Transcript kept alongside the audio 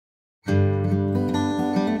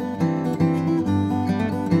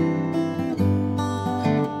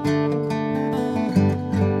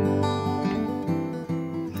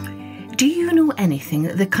anything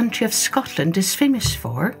that the country of Scotland is famous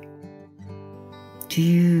for? Do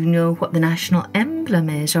you know what the national emblem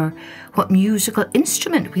is, or what musical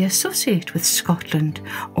instrument we associate with Scotland?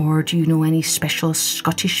 Or do you know any special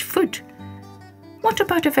Scottish food? What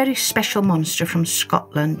about a very special monster from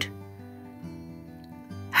Scotland?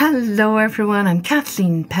 Hello everyone, I'm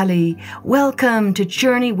Kathleen Pelly. Welcome to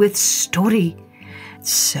Journey with Story.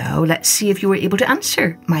 So let's see if you were able to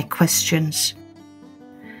answer my questions.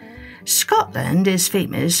 Scotland is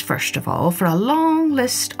famous, first of all, for a long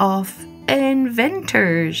list of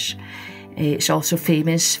inventors. It's also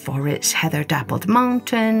famous for its heather-dappled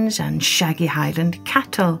mountains and shaggy Highland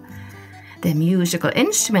cattle. The musical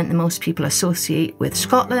instrument that most people associate with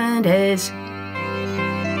Scotland is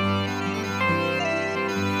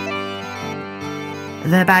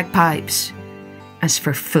the bagpipes. As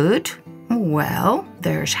for food, well,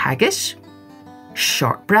 there's haggis,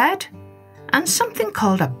 shortbread, and something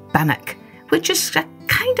called a bannock, which is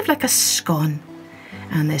kind of like a scone.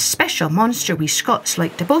 And the special monster we Scots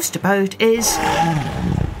like to boast about is,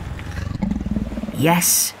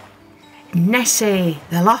 yes, Nessie,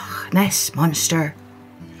 the Loch Ness Monster.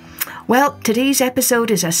 Well, today's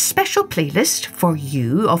episode is a special playlist for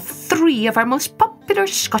you of 3 of our most popular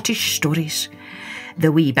Scottish stories.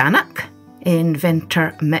 The Wee Bannock,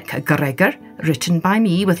 Inventor McGregor, written by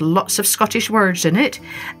me with lots of Scottish words in it,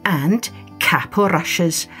 and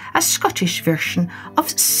Caporushes, a Scottish version of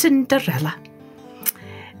Cinderella.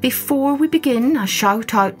 Before we begin, a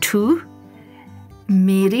shout out to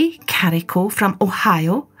Mary Carrico from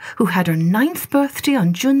Ohio, who had her 9th birthday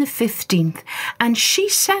on June the 15th, and she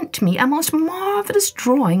sent me a most marvellous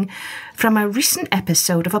drawing from a recent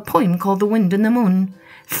episode of a poem called The Wind and the Moon.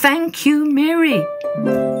 Thank you, Mary.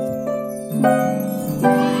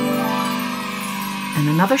 And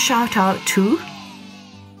another shout out to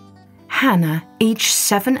Hannah, aged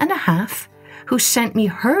 7.5, who sent me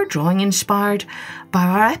her drawing inspired by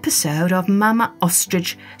our episode of Mama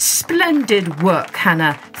Ostrich. Splendid work,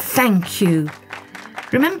 Hannah. Thank you.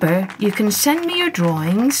 Remember, you can send me your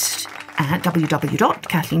drawings at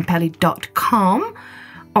www.kathleenpelly.com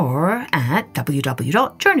or at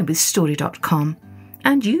www.journeywithstory.com,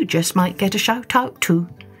 and you just might get a shout out too.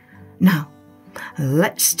 Now,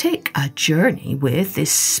 let's take a journey with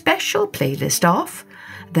this special playlist of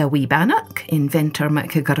The Wee Bannock, Inventor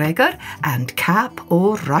McGregor, and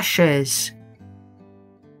Caporushes.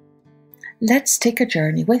 Let's take a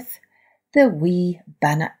journey with The Wee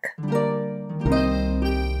Bannock.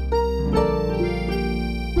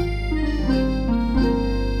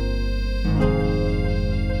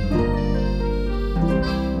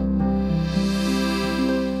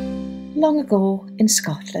 Long ago in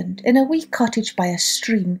Scotland, in a wee cottage by a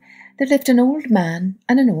stream, there lived an old man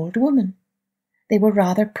and an old woman. They were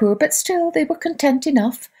rather poor, but still they were content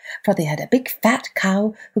enough, for they had a big fat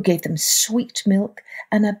cow who gave them sweet milk,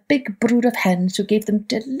 and a big brood of hens who gave them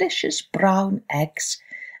delicious brown eggs,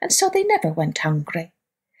 and so they never went hungry.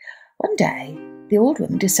 One day, the old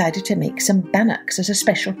woman decided to make some bannocks as a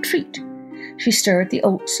special treat. She stirred the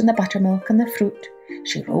oats and the buttermilk and the fruit.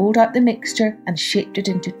 She rolled out the mixture and shaped it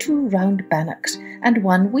into 2 round bannocks and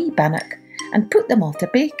 1 wee bannock, and put them all to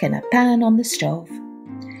bake in a pan on the stove.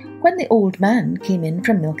 When the old man came in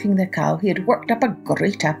from milking the cow, he had worked up a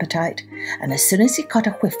great appetite, and as soon as he caught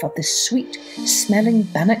a whiff of the sweet-smelling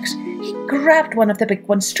bannocks, he grabbed one of the big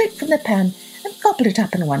ones straight from the pan and gobbled it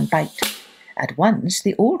up in one bite. At once,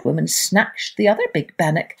 the old woman snatched the other big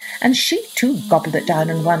bannock, and she too gobbled it down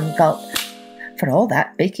in one gulp. For all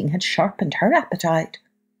that, baking had sharpened her appetite.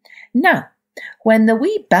 Now, when the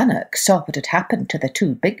wee bannock saw what had happened to the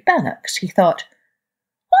 2 big bannocks, he thought,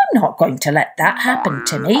 I'm not going to let that happen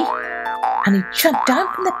to me. And he jumped down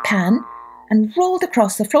from the pan and rolled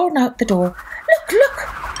across the floor and out the door. Look, look,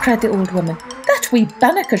 cried the old woman. That wee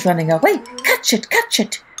bannock is running away. Catch it, catch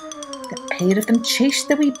it. The pair of them chased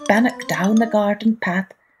the wee bannock down the garden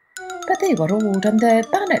path. But they were old, and the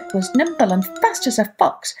bannock was nimble and fast as a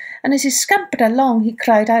fox, and as he scampered along he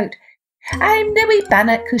cried out, I'm the wee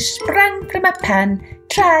bannock who sprang from a pan.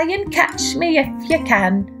 Try and catch me if you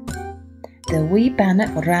can. The wee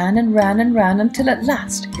bannock ran and ran and ran until at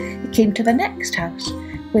last he came to the next house,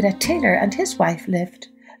 where a tailor and his wife lived.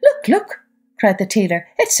 Look, look, cried the tailor,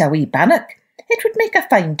 it's a wee bannock. It would make a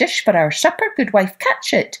fine dish for our supper, good wife,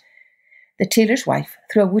 catch it. The tailor's wife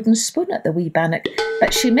threw a wooden spoon at the wee bannock,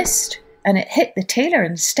 but she missed, and it hit the tailor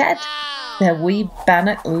instead. The wee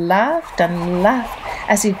bannock laughed and laughed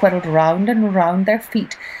as he whirled round and round their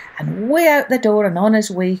feet, and way out the door and on his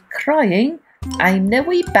way, crying, I'm the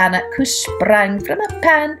wee bannock who sprang from a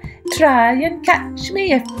pan. Try and catch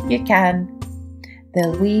me if you can. The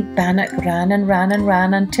wee bannock ran and ran and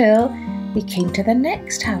ran until He came to the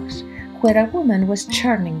next house, where a woman was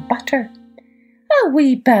churning butter. "Oh,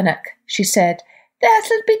 Wee Bannock," she said,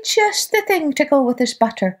 "that'll be just the thing to go with this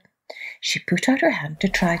butter." She put out her hand to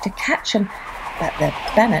try to catch him, but the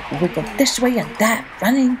bannock wiggled this way and that,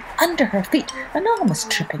 running under her feet and almost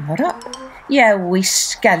tripping her up. "You wee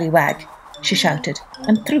scallywag," she shouted,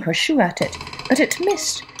 and threw her shoe at it, but it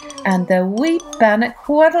missed, and the wee bannock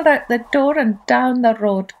whirled out the door and down the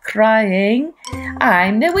road, crying,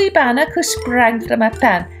 "I'm the wee bannock who sprang from a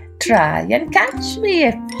pan. Try and catch me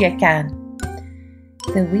if you can."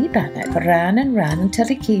 The wee bannock ran and ran until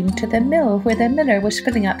he came to the mill where the miller was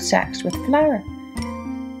filling up sacks with flour.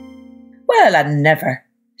 "Well, I never,"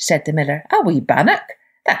 said the miller. "A wee bannock?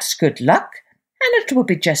 That's good luck, and it will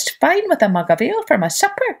be just fine with a mug of ale for my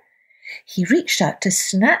supper." He reached out to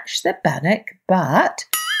snatch the bannock, but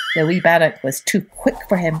the wee bannock was too quick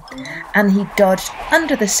for him, and he dodged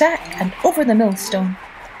under the sack and over the millstone.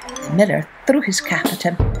 The miller threw his cap at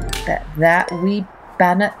him, but that wee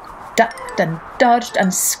bannock ducked and dodged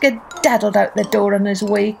and skedaddled out the door on his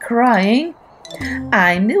way, crying,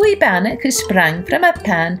 "I'm the wee bannock who sprang from a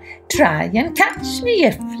pan. Try and catch me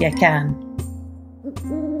if you can."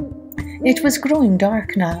 It was growing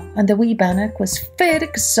dark now, and the wee bannock was fair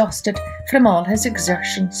exhausted from all his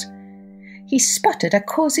exertions. He spotted a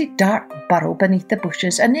cosy dark burrow beneath the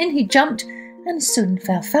bushes, and in he jumped and soon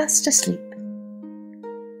fell fast asleep.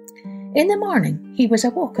 In the morning he was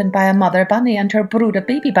awoken by a mother bunny and her brood of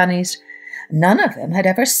baby bunnies. None of them had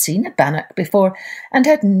ever seen a bannock before, and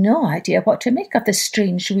had no idea what to make of the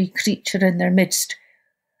strange wee creature in their midst.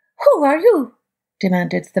 "Who are you?"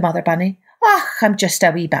 demanded the mother bunny. "Och, I'm just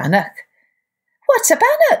a wee bannock." "What's a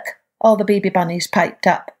bannock?" all the baby bunnies piped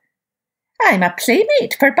up. "I'm a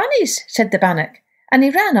playmate for bunnies," said the bannock, and he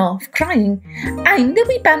ran off, crying, "I'm the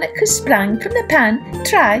wee bannock who sprang from the pan.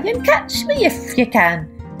 Try and catch me if you can."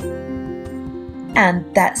 And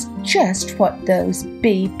that's just what those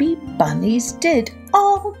baby bunnies did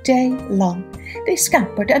all day long. They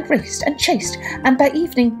scampered and raced and chased, and by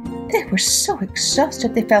evening they were so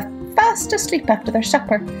exhausted they fell fast asleep after their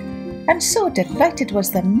supper. And so delighted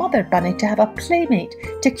was the mother bunny to have a playmate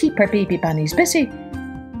to keep her baby bunnies busy,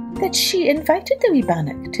 that she invited the wee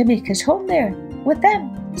bannock to make his home there with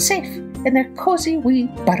them, safe in their cosy wee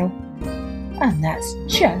burrow. And that's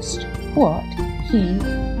just what he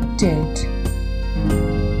did.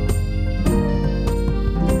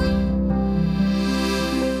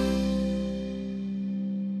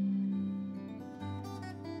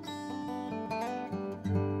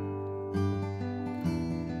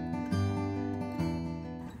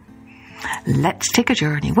 Let's take a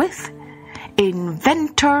journey with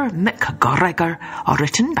Inventor McGregor,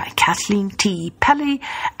 written by Kathleen T. Pelly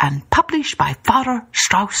and published by Farrar,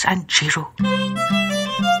 Straus and Giroux.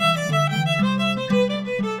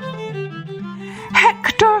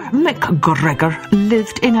 Hector McGregor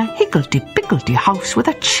lived in a higgledy-piggledy house with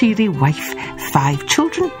a cheery wife, 5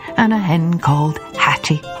 children and a hen called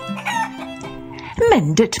Hattie.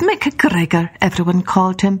 Mend it McGregor, everyone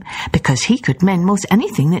called him, because he could mend most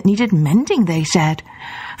anything that needed mending, they said,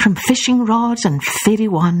 from fishing rods and fairy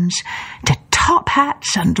wands to top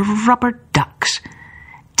hats and rubber ducks.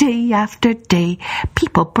 Day after day,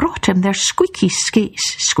 people brought him their squeaky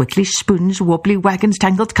skates, squiggly spoons, wobbly wagons,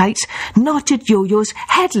 tangled kites, knotted yo-yos,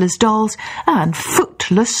 headless dolls, and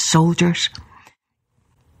footless soldiers.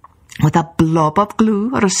 With a blob of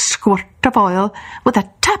glue or a squirt of oil, with a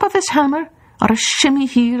tap of his hammer, or a shimmy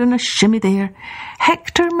here and a shimmy there,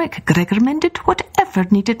 Hector McGregor mended whatever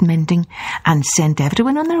needed mending, and sent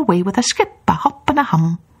everyone on their way with a skip, a hop and a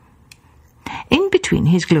hum. In between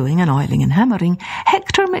his gluing and oiling and hammering,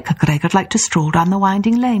 Hector McGregor liked to stroll down the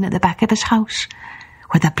winding lane at the back of his house,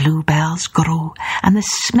 where the bluebells grew and the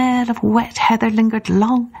smell of wet heather lingered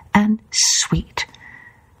long and sweet.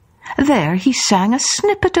 There he sang a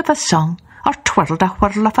snippet of a song, or twirled a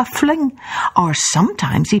whirl of a fling, or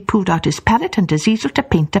sometimes he pulled out his palette and his easel to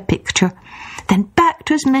paint a picture. Then back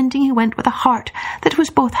to his mending he went with a heart that was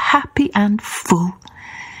both happy and full.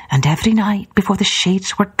 And every night, before the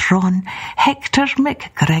shades were drawn, Hector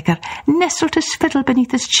McGregor nestled his fiddle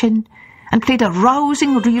beneath his chin and played a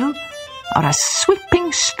rousing reel or a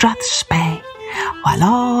sweeping strathspey, while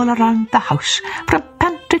all around the house, from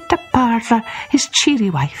pantry to parlour, his cheery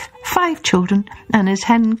wife, 5 children, and his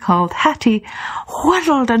hen called Hattie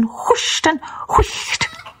whirled and whooshed and wheeked.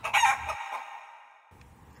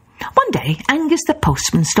 One day, Angus the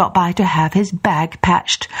postman stopped by to have his bag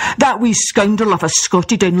patched. "That wee scoundrel of a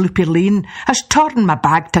Scotty down Loopy Lane has torn my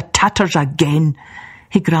bag to tatters again,"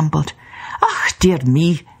 he grumbled. "Ah, dear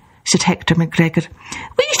me," said Hector McGregor.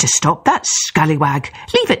 "We need to stop that scallywag.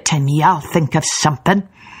 Leave it to me, I'll think of something."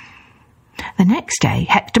 The next day,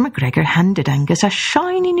 Hector McGregor handed Angus a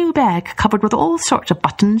shiny new bag covered with all sorts of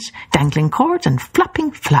buttons, dangling cords and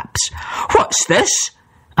flapping flaps. "What's this?"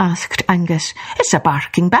 asked Angus. "It's a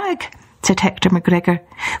barking bag," said Hector McGregor.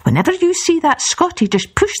 "Whenever you see that Scotty,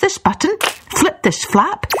 just push this button, flip this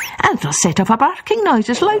flap, and it'll set off a barking noise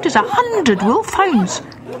as loud as 100 wolfhounds."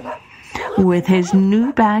 With his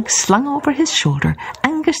new bag slung over his shoulder,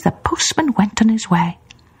 Angus the postman went on his way.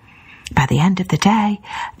 By the end of the day,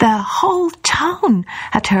 the whole town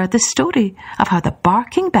had heard the story of how the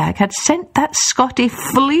barking bag had sent that Scotty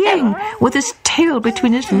fleeing with his tail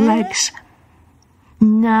between his legs.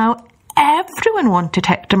 Now everyone wanted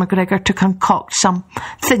Hector McGregor to concoct some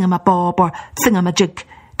thingamabob or thingamajig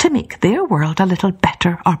to make their world a little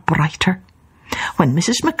better or brighter. When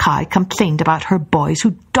Mrs. Mackay complained about her boys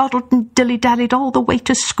who dawdled and dilly-dallied all the way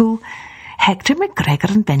to school, Hector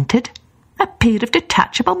McGregor invented a pair of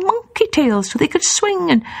detachable monkey tails so they could swing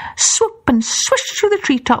and swoop and swish through the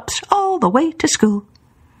treetops all the way to school.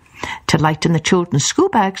 To lighten the children's school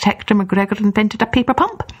bags, Hector McGregor invented a paper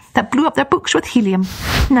pump that blew up their books with helium.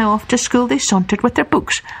 Now off to school they sauntered with their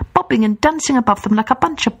books, bobbing and dancing above them like a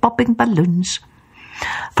bunch of bobbing balloons.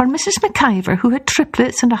 For Mrs. McIver, who had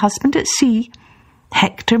triplets and a husband at sea,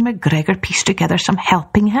 Hector McGregor pieced together some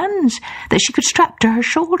helping hands that she could strap to her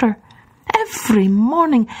shoulder. Every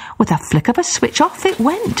morning, with a flick of a switch, off it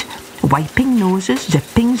went, wiping noses,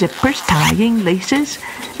 zipping zippers, tying laces,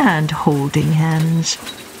 and holding hands.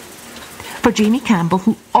 For Jamie Campbell,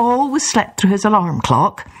 who always slept through his alarm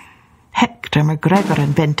clock, Hector McGregor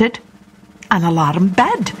invented an alarm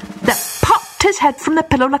bed that popped his head from the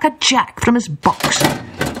pillow like a jack from his box.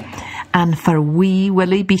 And for wee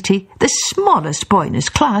Willie Beatty, the smallest boy in his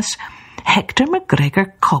class, Hector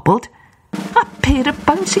McGregor cobbled a pair of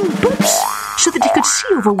bouncing boots so that he could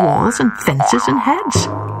see over walls and fences and heads.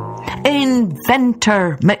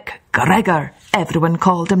 Inventor McGregor, everyone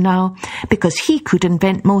called him now, because he could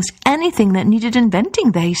invent most anything that needed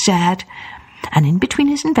inventing, they said. And in between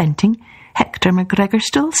his inventing, Hector McGregor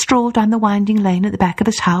still strolled down the winding lane at the back of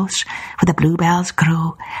his house, where the bluebells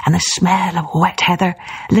grew and the smell of wet heather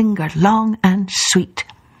lingered long and sweet.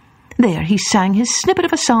 There he sang his snippet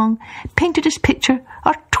of a song, painted his picture,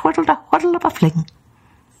 or twirled a whirl of a fling.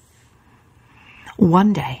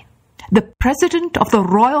 One day, the president of the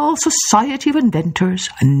Royal Society of Inventors,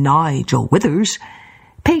 Nigel Withers,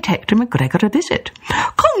 paid Hector McGregor a visit.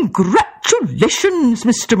 "Congratulations,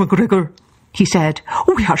 Mr. McGregor," he said.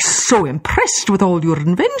 "We are so impressed with all your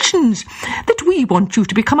inventions that we want you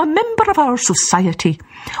to become a member of our society.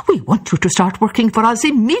 We want you to start working for us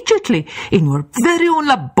immediately in your very own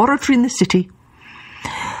laboratory in the city."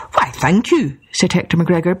 "Why, thank you," said Hector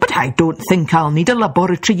McGregor, "but I don't think I'll need a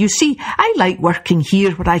laboratory. You see, I like working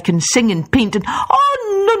here where I can sing and paint and—"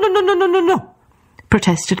 "Oh, no,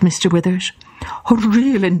 protested Mr. Withers.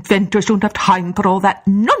 "Real inventors don't have time for all that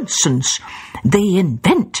nonsense. They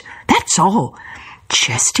invent, that's all.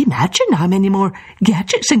 Just imagine how many more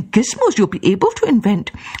gadgets and gizmos you'll be able to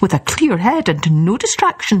invent with a clear head and no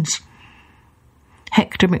distractions."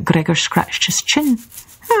 Hector McGregor scratched his chin.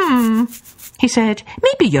 He said,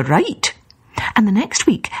 "Maybe you're right." And the next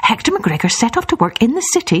week, Hector McGregor set off to work in the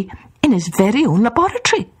city in his very own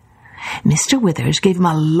laboratory. Mr. Withers gave him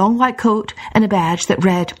a long white coat and a badge that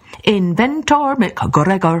read, "Inventor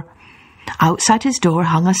McGregor." Outside his door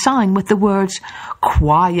hung a sign with the words,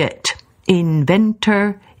 "Quiet,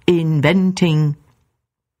 Inventor, Inventing."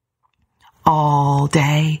 All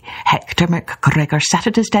day, Hector McGregor sat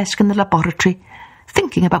at his desk in the laboratory,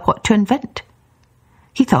 thinking about what to invent.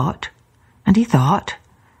 He thought, and he thought,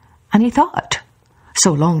 and he thought.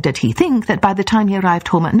 So long did he think that by the time he arrived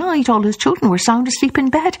home at night, all his children were sound asleep in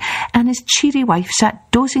bed, and his cheery wife sat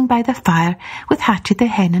dozing by the fire with Hattie the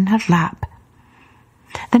hen in her lap.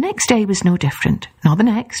 The next day was no different, nor the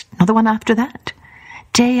next, nor the one after that.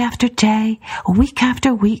 Day after day, week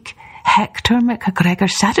after week, Hector McGregor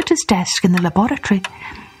sat at his desk in the laboratory,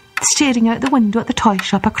 staring out the window at the toy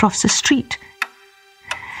shop across the street.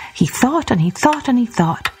 He thought and he thought and he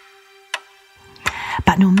thought.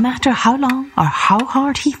 But no matter how long or how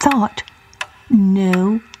hard he thought,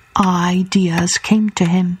 no ideas came to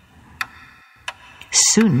him.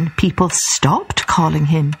 Soon people stopped calling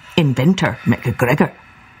him Inventor McGregor.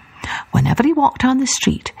 Whenever he walked on the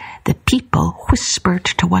street, the people whispered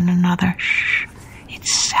to one another, "Shh,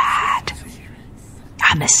 it's sad.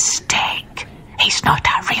 A mistake. He's not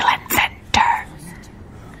a real inventor."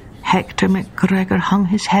 Hector McGregor hung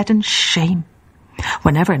his head in shame.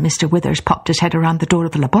 Whenever Mr. Withers popped his head around the door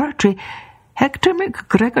of the laboratory, Hector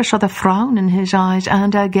McGregor saw the frown in his eyes,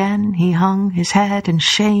 and again he hung his head in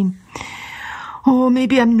shame. "Oh,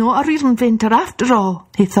 maybe I'm not a real inventor after all,"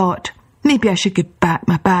 he thought. Maybe I should give back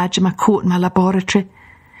my badge and my coat and my laboratory.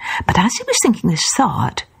 But as he was thinking this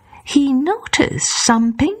thought, he noticed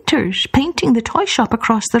some painters painting the toy shop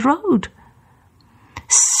across the road.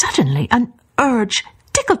 Suddenly, an urge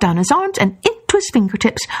tickled down his arms and into his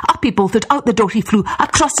fingertips. Up he bolted, out the door he flew,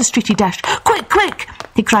 across the street he dashed. "Quick, quick!"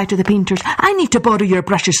 he cried to the painters. "I need to borrow your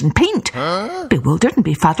brushes and paint." Bewildered and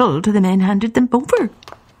befuddled, the men handed them over.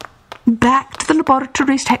 Back to the laboratory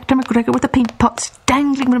raced Hector McGregor with the paint pots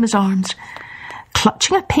dangling from his arms.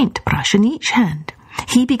 Clutching a paintbrush in each hand,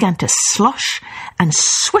 he began to slush and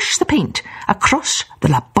swish the paint across the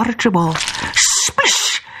laboratory wall.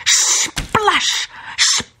 Splish! Splash!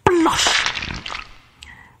 Splosh!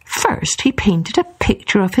 First, he painted a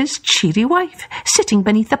picture of his cheery wife sitting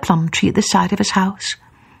beneath the plum tree at the side of his house.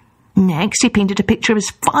 Next, he painted a picture of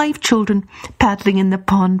his 5 children paddling in the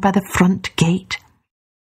pond by the front gate.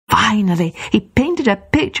 Finally, he painted a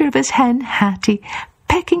picture of his hen Hattie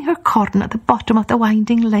pecking her corn at the bottom of the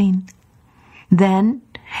winding lane. Then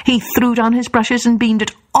he threw down his brushes and beamed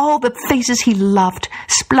at all the faces he loved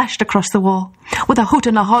splashed across the wall. With a hoot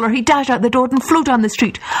and a holler, he dashed out the door and flew down the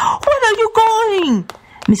street. "Where are you going?"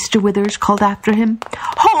 Mr. Withers called after him.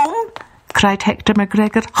 "Home!" cried Hector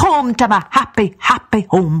McGregor. "Home to my happy, happy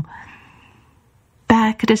home."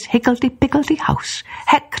 Back at his higgledy-piggledy house,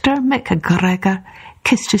 Hector McGregor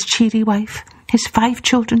kissed his cheery wife, his 5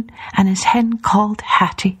 children, and his hen called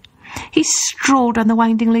Hattie. He strolled down the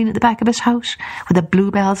winding lane at the back of his house, where the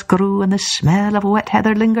bluebells grew and the smell of wet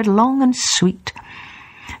heather lingered long and sweet.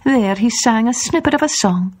 There he sang a snippet of a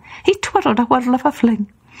song, he twirled a whirl of a fling,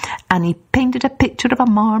 and he painted a picture of a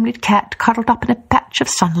marmalade cat curled up in a patch of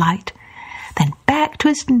sunlight. Then back to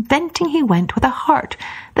his inventing he went with a heart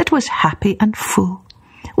that was happy and full.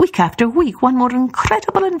 Week after week, one more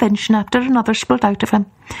incredible invention after another spilled out of him.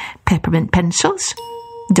 Peppermint pencils,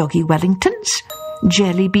 doggy Wellingtons,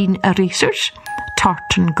 jelly bean erasers,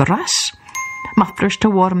 tartan grass, mufflers to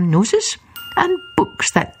warm noses, and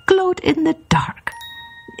books that glowed in the dark.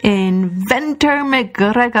 Inventor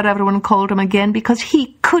McGregor, everyone called him again, because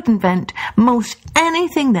he could invent most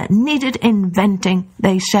anything that needed inventing,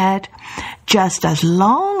 they said, just as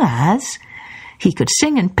long as he could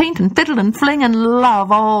sing and paint and fiddle and fling and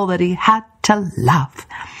love all that he had to love.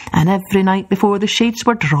 And every night before the shades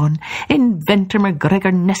were drawn, Inventor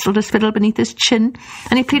McGregor nestled his fiddle beneath his chin,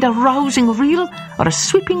 and he played a rousing reel or a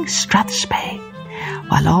sweeping strathspey,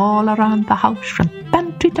 while all around the house, from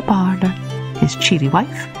pantry to parlour, his cheery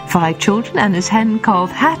wife, 5 children, and his hen called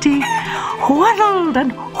Hattie whirled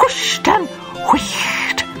and whooshed and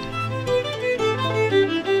wheeshed.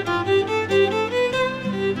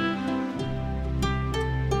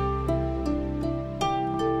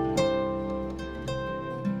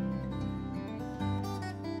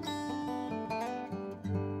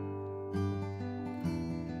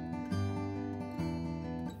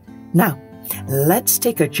 Now, let's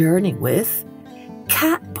take a journey with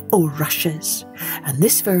Caporushes, and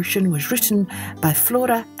this version was written by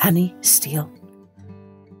Flora Annie Steele.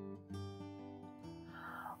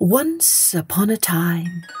 Once upon a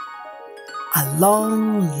time, a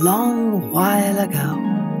long, long while ago,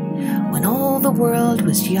 when all the world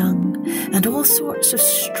was young and all sorts of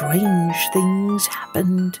strange things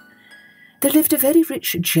happened, there lived a very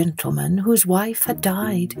rich gentleman whose wife had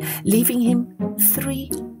died, leaving him 3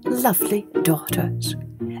 lovely daughters.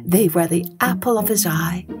 They were the apple of his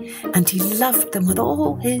eye, and he loved them with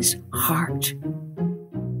all his heart.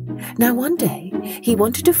 Now one day he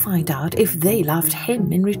wanted to find out if they loved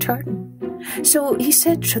him in return. So he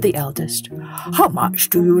said to the eldest, "How much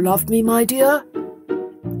do you love me, my dear?"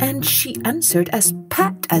 And she answered as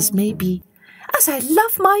pat as may be, "As I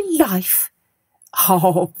love my life."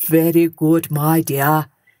 "Oh, very good, my dear,"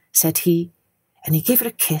 said he, and he gave her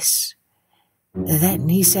a kiss. Then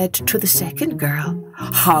he said to the second girl,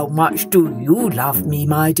 "How much do you love me,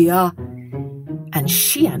 my dear?" And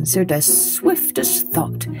she answered as swift as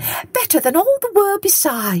thought, "Better than all the world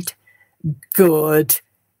beside." "Good,"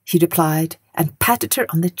 he replied, and patted her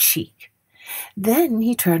on the cheek. Then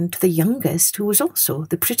he turned to the youngest, who was also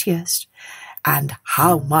the prettiest. "And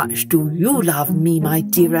how much do you love me, my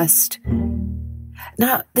dearest?"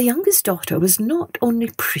 Now, the youngest daughter was not only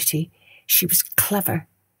pretty, she was clever.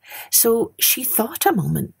 So she thought a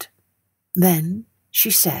moment. Then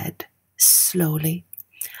she said slowly,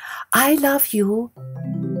 "I love you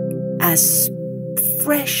as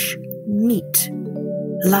fresh meat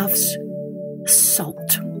loves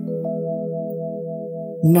salt."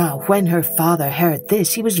 Now, when her father heard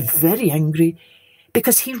this, he was very angry,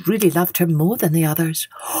 because he really loved her more than the others.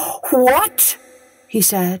 "What?" he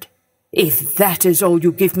said. "If that is all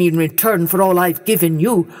you give me in return for all I've given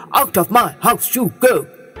you, out of my house you go."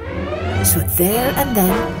 So there and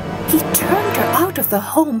then he turned her out of the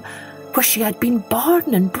home where she had been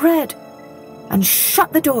born and bred, and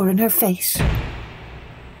shut the door in her face.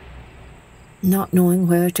 Not knowing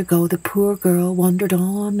where to go, the poor girl wandered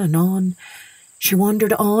on and on. She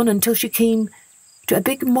wandered on until she came to a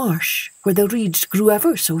big marsh where the reeds grew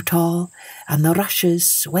ever so tall, and the rushes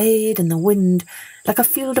swayed in the wind like a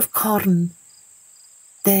field of corn.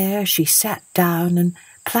 There she sat down and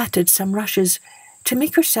plaited some rushes to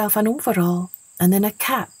make herself an overall and then a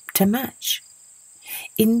cap to match.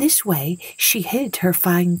 In this way she hid her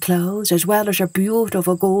fine clothes as well as her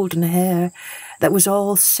beautiful golden hair that was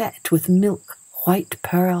all set with milk white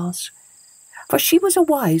pearls. For she was a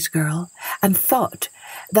wise girl, and thought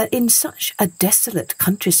that in such a desolate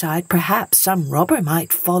countryside perhaps some robber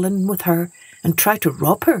might fall in with her and try to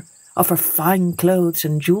rob her of her fine clothes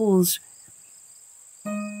and jewels.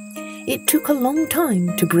 It took a long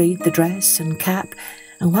time to braid the dress and cap,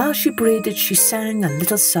 and while she braided she sang a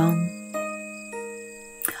little song.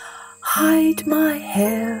 Hide my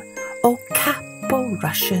hair, O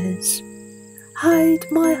Caporushes, hide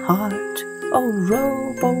my heart, O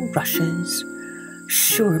robe, O rushes.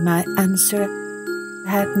 Sure my answer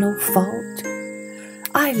had no fault.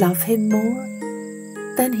 I love him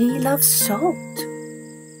more than he loves salt.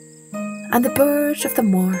 And the birds of the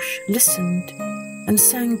marsh listened and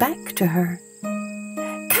sang back to her.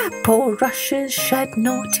 Caporushes, shed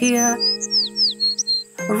no tear.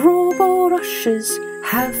 Robo-rushes,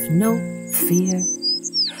 have no fear.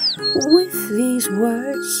 With these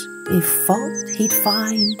words, if fault he'd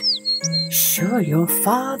find, sure your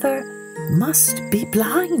father must be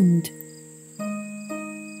blind.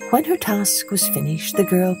 When her task was finished, the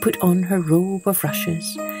girl put on her robe of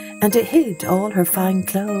rushes, and it hid all her fine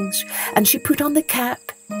clothes, and she put on the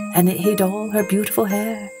cap, and it hid all her beautiful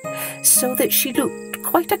hair, so that she looked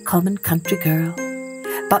quite a common country girl.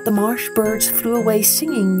 But the marsh birds flew away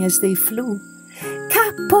singing as they flew.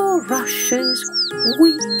 Caporushes,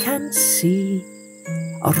 we can see.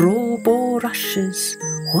 Robo-rushes,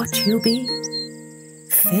 what you be.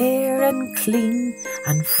 Fair and clean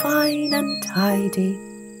and fine and tidy,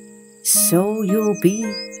 so you'll be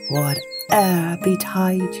whate'er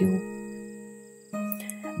betide you.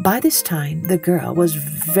 By this time the girl was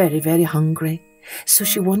very, very hungry, so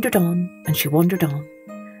she wandered on and she wandered on.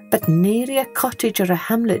 But nary a cottage or a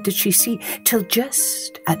hamlet did she see, till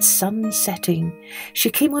just at sun setting she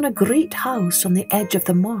came on a great house on the edge of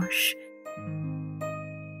the marsh.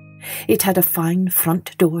 It had a fine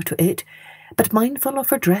front door to it, but mindful of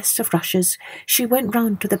her dress of rushes, she went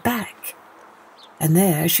round to the back. And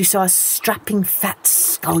there she saw a strapping fat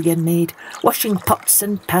scullion maid, washing pots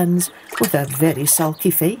and pans with a very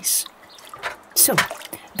sulky face. So,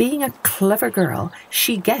 being a clever girl,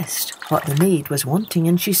 she guessed what the maid was wanting,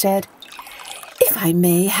 and she said, If I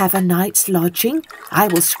may have a night's lodging, I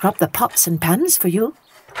will scrub the pots and pans for you.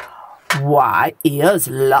 Why, here's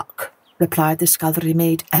luck, replied the scullery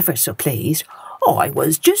maid, ever so pleased. I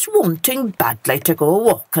was just wanting badly to go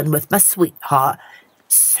walking with my sweetheart.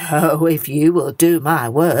 So if you will do my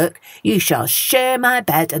work, you shall share my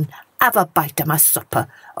bed and have a bite of my supper.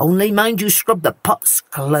 Only mind you scrub the pots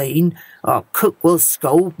clean, or cook will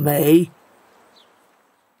scold me.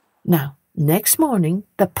 Now, next morning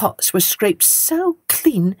the pots were scraped so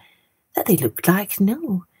clean that they looked like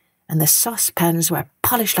new, and the saucepans were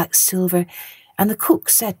polished like silver, and the cook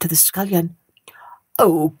said to the scullion,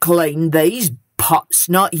 Oh, clean these pots,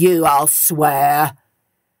 not you, I'll swear.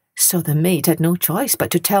 So the maid had no choice but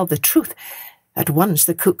to tell the truth. At once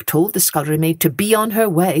the cook told the scullery maid to be on her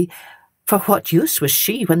way, for what use was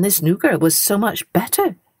she when this new girl was so much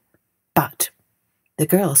better? But the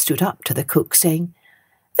girl stood up to the cook, saying,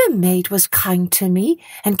 The maid was kind to me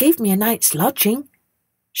and gave me a night's lodging,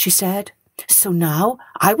 she said, so now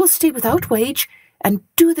I will stay without wage and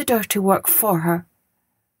do the dirty work for her.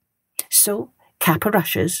 So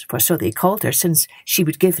Caporushes, for so they called her since she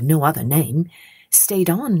would give no other name, stayed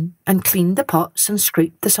on and cleaned the pots and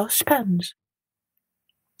scraped the saucepans.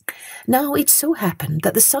 Now it so happened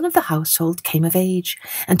that the son of the household came of age,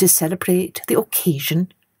 and to celebrate the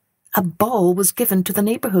occasion, a ball was given to the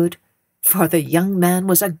neighbourhood, for the young man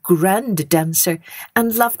was a grand dancer,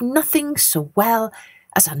 and loved nothing so well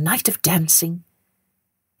as a night of dancing.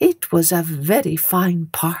 It was a very fine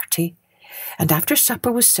party, and after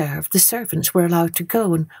supper was served, the servants were allowed to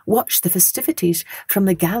go and watch the festivities from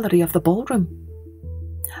the gallery of the ballroom.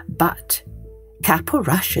 But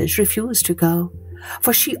Caporushes refused to go,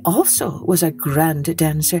 for she also was a grand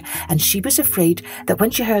dancer, and she was afraid that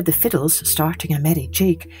when she heard the fiddles starting a merry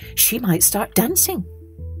jig, she might start dancing.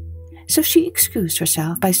 So she excused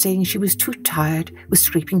herself by saying she was too tired with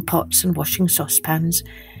scraping pots and washing saucepans,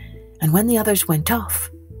 and when the others went off,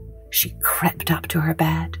 she crept up to her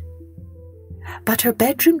bed. But her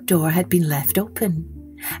bedroom door had been left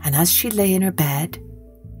open, and as she lay in her bed,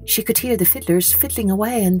 she could hear the fiddlers fiddling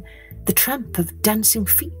away and the tramp of dancing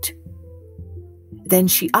feet. Then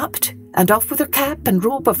she upped and off with her cap and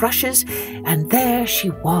robe of rushes, and there she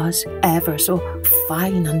was, ever so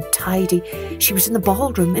fine and tidy. She was in the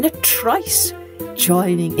ballroom in a trice,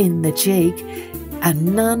 joining in the jig,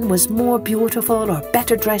 and none was more beautiful or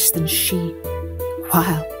better dressed than she.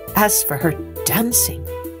 While, as for her dancing,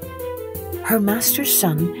 her master's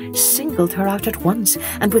son singled her out at once,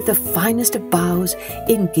 and with the finest of bows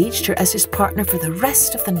engaged her as his partner for the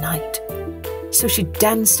rest of the night. So she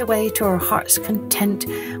danced away to her heart's content,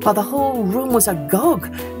 while the whole room was agog,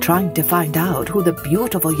 trying to find out who the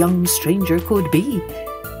beautiful young stranger could be.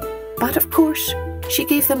 But of course she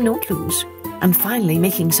gave them no clues, and finally,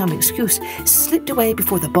 making some excuse, slipped away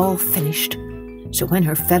before the ball finished. So when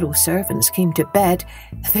her fellow servants came to bed,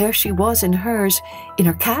 there she was in hers, in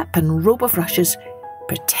her cap and robe of rushes,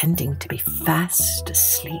 pretending to be fast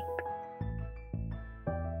asleep.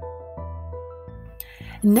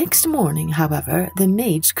 Next morning, however, the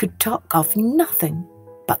maids could talk of nothing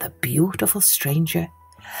but the beautiful stranger.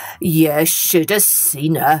 "You should have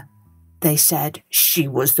seen her," they said. "She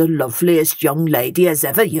was the loveliest young lady as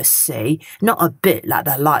ever you see, not a bit like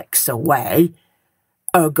the likes away.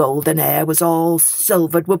 Her golden hair was all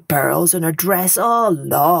silvered with pearls, and her dress, oh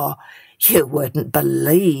law, you wouldn't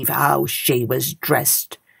believe how she was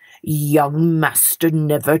dressed. Young master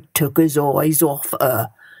never took his eyes off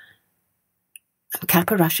her." And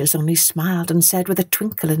Caporushes only smiled and said with a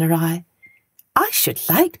twinkle in her eye, "I should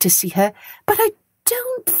like to see her, but I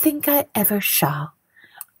don't think I ever shall."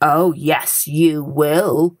 "Oh, yes, you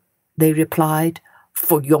will," they replied,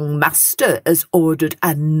 "for young master has ordered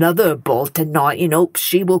another ball tonight in hopes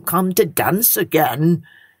she will come to dance again."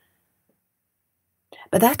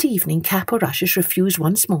 But that evening Caporushes refused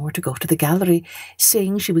once more to go to the gallery,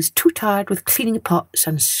 saying she was too tired with cleaning pots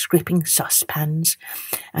and scraping saucepans.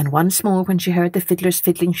 And once more, when she heard the fiddlers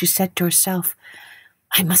fiddling, she said to herself,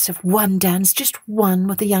 "I must have one dance, just one,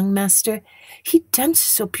 with the young master. He dances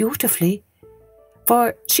so beautifully."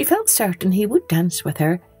 For she felt certain he would dance with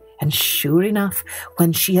her. And sure enough,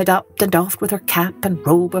 when she had upped and offed with her cap and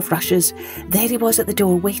robe of rushes, there he was at the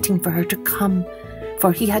door waiting for her to come,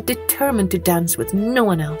 for he had determined to dance with no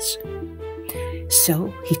one else.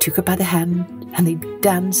 So he took her by the hand, and they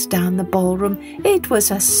danced down the ballroom. It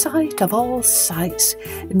was a sight of all sights.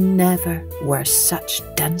 Never were such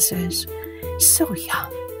dancers. So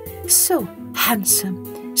young, so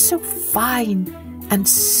handsome, so fine, and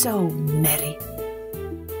so merry.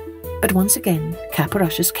 But once again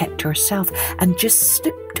Caporushes kept to herself, and just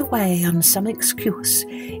slipped away on some excuse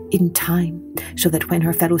in time, so that when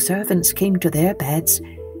her fellow servants came to their beds,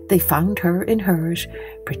 they found her in hers,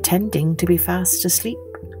 pretending to be fast asleep.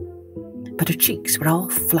 But her cheeks were all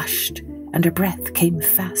flushed, and her breath came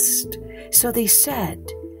fast. So they said,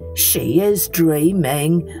 "She is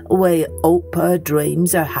dreaming. We hope her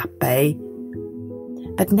dreams are happy."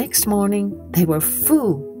 But next morning they were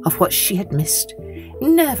full of what she had missed.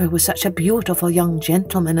 Never was such a beautiful young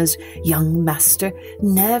gentleman as young master.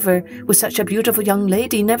 Never was such a beautiful young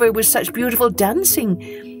lady. Never was such beautiful dancing.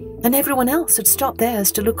 And everyone else had stopped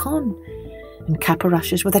theirs to look on. And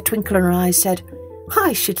Caporushes, with a twinkle in her eyes, said,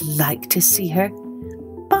 "I should like to see her,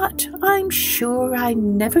 but I'm sure I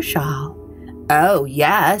never shall." "Oh,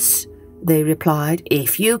 yes," they replied.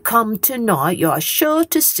 "If you come tonight, you are sure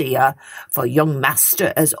to see her, for young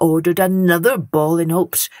master has ordered another ball in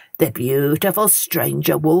hopes the beautiful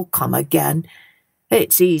stranger will come again.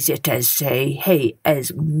 It's easy to see he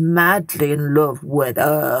is madly in love with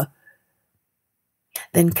her."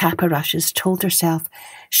 Then Caporushes told herself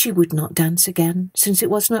she would not dance again, since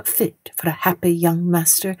it was not fit for a happy young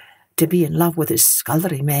master to be in love with his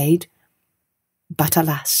scullery maid. But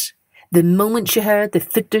alas, the moment she heard the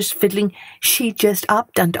fiddlers fiddling, she just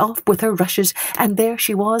upped and off with her rushes, and there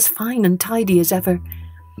she was, fine and tidy as ever.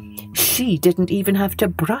 She didn't even have to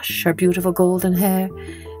brush her beautiful golden hair,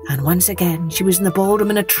 and once again she was in the ballroom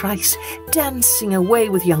in a trice, dancing away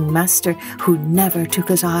with young master, who never took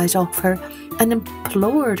his eyes off her, and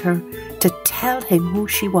implored her to tell him who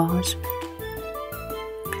she was.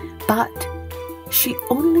 But she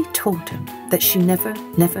only told him that she never,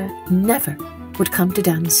 never, never would come to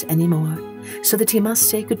dance any more, so that he must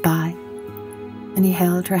say goodbye. And he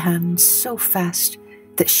held her hand so fast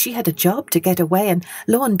that she had a job to get away, and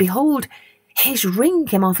lo and behold, his ring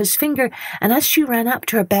came off his finger, and as she ran up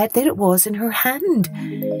to her bed, there it was in her hand.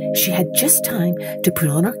 She had just time to put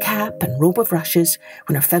on her cap and robe of rushes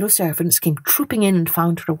when her fellow servants came trooping in and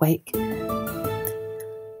found her awake.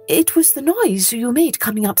 "It was the noise you made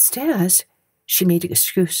coming upstairs," she made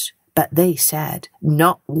excuse. But they said,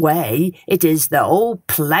 "Not way, it is the whole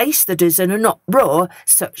place that is in an uproar,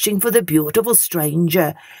 searching for the beautiful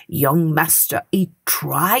stranger. Young master, he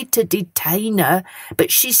tried to detain her,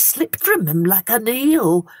 but she slipped from him like an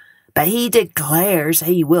eel. But he declares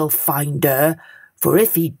he will find her, for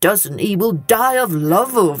if he doesn't, he will die of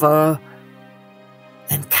love over her."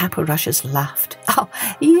 Then Caporushes laughed. "Oh,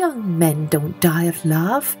 young men don't die of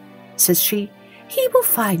love," says she. "He will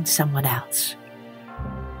find someone else."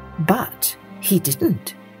 But he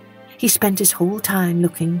didn't. He spent his whole time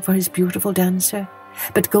looking for his beautiful dancer,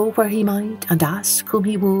 but go where he might and ask whom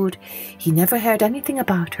he would, he never heard anything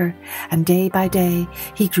about her, and day by day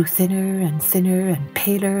he grew thinner and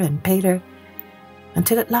paler,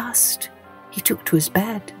 until at last he took to his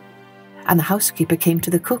bed, and the housekeeper came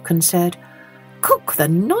to the cook and said, "Cook the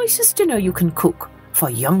nicest dinner you can cook,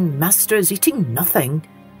 for young master is eating nothing."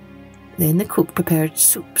 Then the cook prepared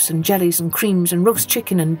soups and jellies and creams and roast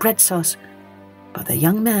chicken and bread sauce, but the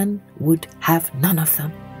young man would have none of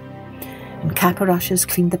them. And Caporushes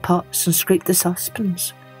cleaned the pots and scraped the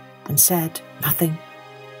saucepans, and said nothing.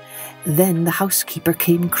 Then the housekeeper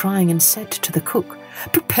came crying and said to the cook,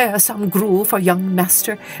 "Prepare some gruel for young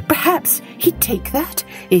master. Perhaps he'd take that.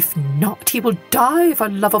 If not, he will die for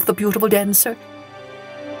love of the beautiful dancer.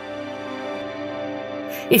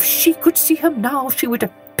 If she could see him now, she would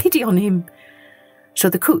have pity on him." So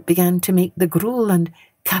the cook began to make the gruel, and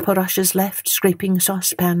Caporushes left scraping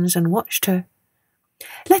saucepans and watched her.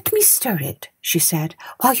 "Let me stir it," she said,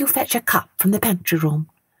 "while you fetch a cup from the pantry room."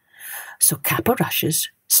 So Caporushes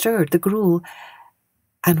stirred the gruel,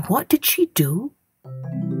 and what did she do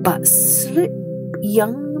but slip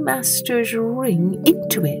young master's ring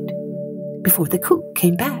into it before the cook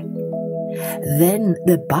came back. Then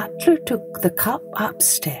the butler took the cup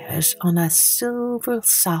upstairs on a silver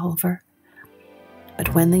salver.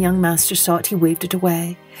 But when the young master saw it, he waved it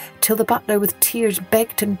away, till the butler with tears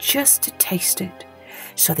begged him just to taste it.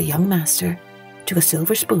 So the young master took a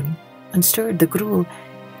silver spoon and stirred the gruel,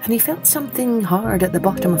 and he felt something hard at the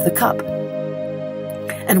bottom of the cup.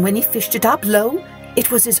 And when he fished it up, lo,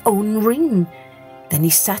 it was his own ring. Then he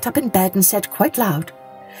sat up in bed and said quite loud,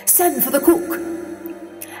 "Send for the cook."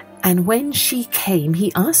 And when she came,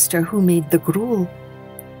 he asked her who made the gruel.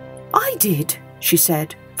 "I did," she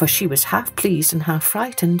said, for she was half pleased and half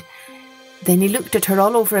frightened. Then he looked at her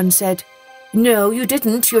all over and said, "No, you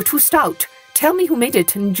didn't. You're too stout. Tell me who made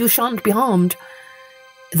it, and you shan't be harmed."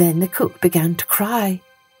 Then the cook began to cry.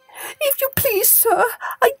 "If you please, sir,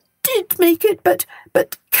 I did make it, but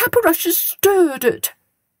Caporushes stirred it."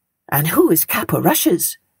 "And who is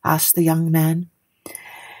Caporushes?" asked the young man.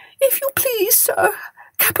 "If you please, sir,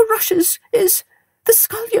 Caporushes is the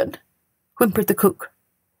scullion," whimpered the cook.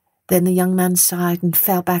 Then the young man sighed and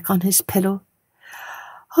fell back on his pillow.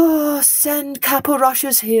 "Oh, send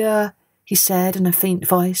Caporushes here," he said in a faint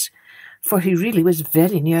voice, for he really was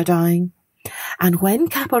very near dying. And when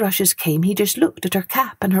Caporushes came, he just looked at her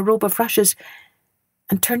cap and her robe of rushes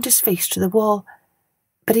and turned his face to the wall.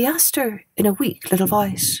 But he asked her in a weak little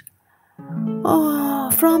voice,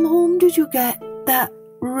 "Oh, from whom did you get that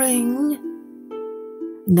ring?"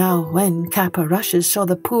 Now when Caporushes saw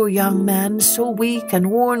the poor young man so weak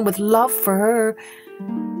and worn with love for her,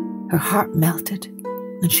 her heart melted,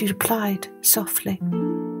 and she replied softly,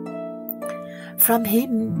 "From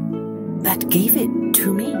him that gave it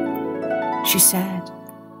to me," she said,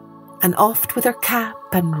 and oft with her cap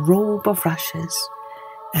and robe of rushes,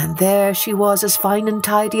 and there she was as fine and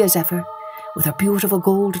tidy as ever, with her beautiful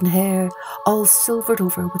golden hair all silvered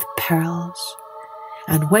over with pearls.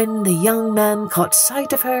 And when the young man caught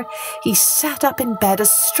sight of her, he sat up in bed as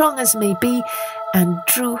strong as may be, and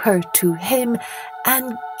drew her to him,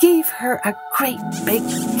 and gave her a great big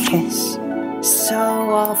kiss. So,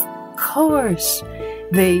 of course,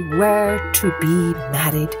 they were to be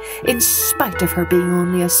married, in spite of her being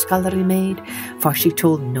only a scullery maid, for she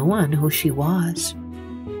told no one who she was.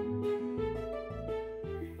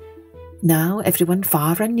 Now everyone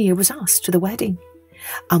far and near was asked to the wedding.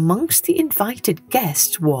 Amongst the invited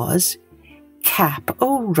guests was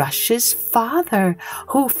Caporushes' father,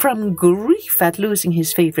 who from grief at losing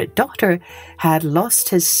his favourite daughter had lost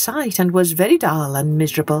his sight and was very dull and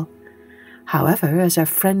miserable. However, as a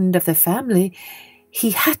friend of the family,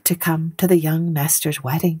 he had to come to the young master's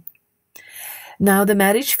wedding. Now the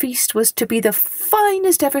marriage feast was to be the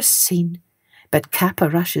finest ever seen, but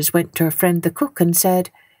Caporushes went to her friend the cook and said,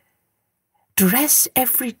 "Dress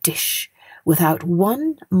every dish without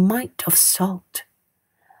one mite of salt."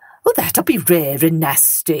 "Oh, that'll be rare and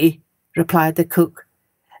nasty," replied the cook.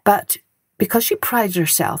 But Because she prided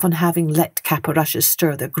herself on having let Caporushes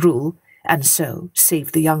stir the gruel, and so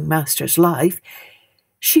saved the young master's life,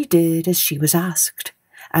 she did as she was asked,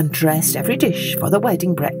 and dressed every dish for the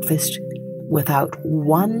wedding breakfast without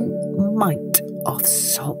one mite of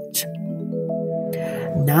salt.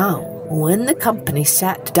 Now, when the company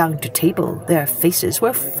sat down to table, their faces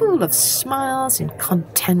were full of smiles and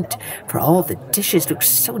content, for all the dishes looked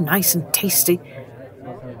so nice and tasty.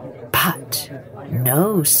 But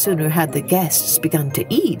no sooner had the guests begun to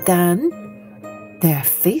eat than their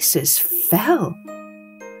faces fell,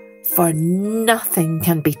 for nothing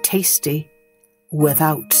can be tasty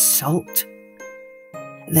without salt.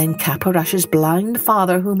 Then Caporushes' blind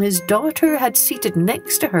father, whom his daughter had seated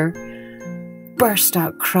next to her, burst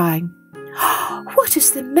out crying. "What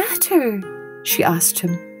is the matter?" she asked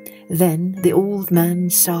him. Then the old man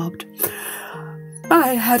sobbed.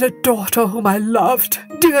 "I had a daughter whom I loved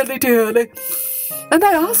dearly, dearly, and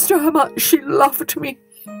I asked her how much she loved me,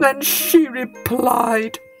 and she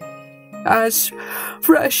replied, 'As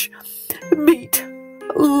fresh meat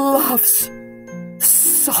loves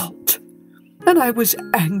salt.' And I was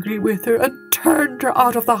angry with her and turned her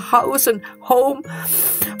out of the house and home,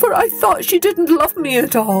 for I thought she didn't love me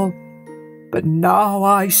at all. But now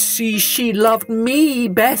I see she loved me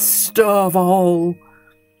best of all."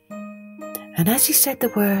 And as he said the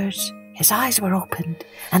words, his eyes were opened,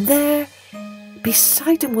 and there,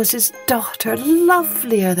 beside him, was his daughter,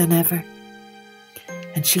 lovelier than ever.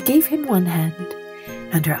 And she gave him one hand,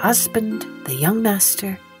 and her husband, the young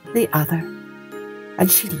master, the other.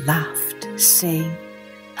 And she laughed, saying,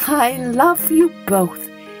 "I love you both,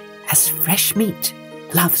 as fresh meat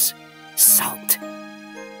loves salt."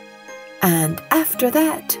 And after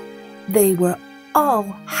that, they were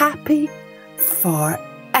all happy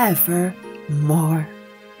forevermore.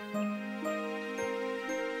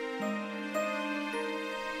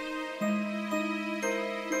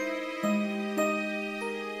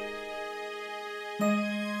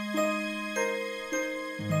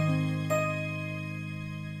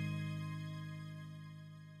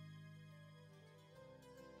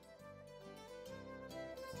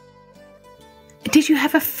 Did you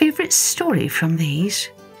have a favourite story from these?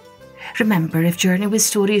 Remember, if Journey with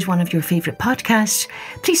Story is one of your favourite podcasts,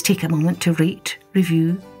 please take a moment to rate,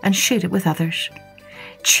 review and share it with others.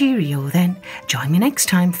 Cheerio then. Join me next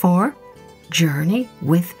time for Journey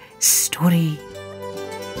with Story.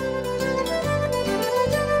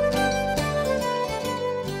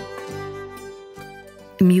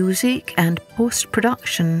 Music and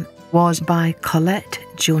post-production was by Colette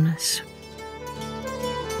Jonas.